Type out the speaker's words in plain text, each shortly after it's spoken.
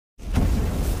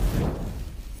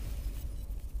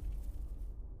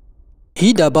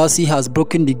Hilda Baci has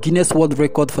broken the Guinness World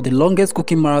Record for the longest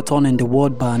cooking marathon in the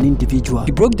world by an individual.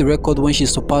 She broke the record when she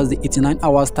surpassed the 89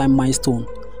 hours time milestone.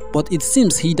 But it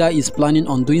seems Hilda is planning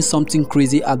on doing something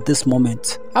crazy at this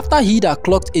moment. After Hilda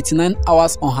clocked 89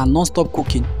 hours on her non-stop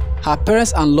cooking, her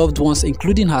parents and loved ones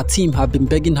including her team have been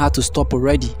begging her to stop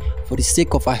already for the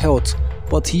sake of her health,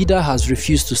 but Hilda has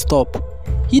refused to stop.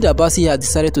 Hilda Baci has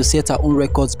decided to set her own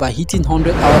records by hitting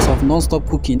 100 hours of non-stop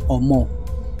cooking or more.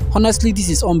 Honestly, this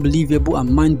is unbelievable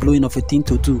and mind-blowing of a thing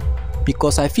to do,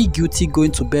 because I feel guilty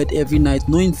going to bed every night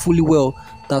knowing fully well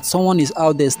that someone is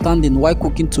out there standing while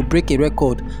cooking to break a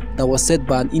record that was set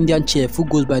by an Indian chef who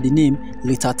goes by the name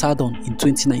Cookathon in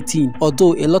 2019.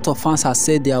 Although a lot of fans have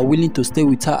said they are willing to stay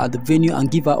with her at the venue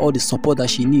and give her all the support that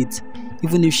she needs,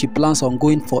 even if she plans on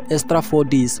going for extra 4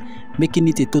 days, making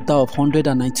it a total of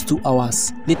 192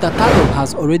 hours. Cookathon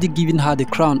has already given her the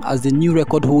crown as the new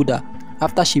record holder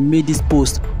after she made this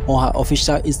post on her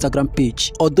official Instagram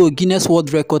page. Although Guinness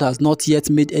World Record has not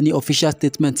yet made any official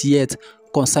statement yet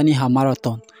concerning her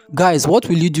marathon. Guys, what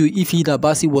will you do if Hilda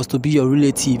Baci was to be your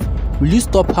relative? Will you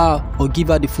stop her or give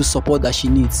her the full support that she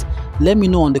needs? Let me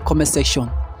know on the comment section.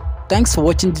 Thanks for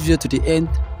watching this video to the end.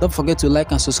 Don't forget to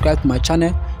like and subscribe to my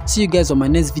channel. See you guys on my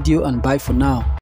next video and bye for now.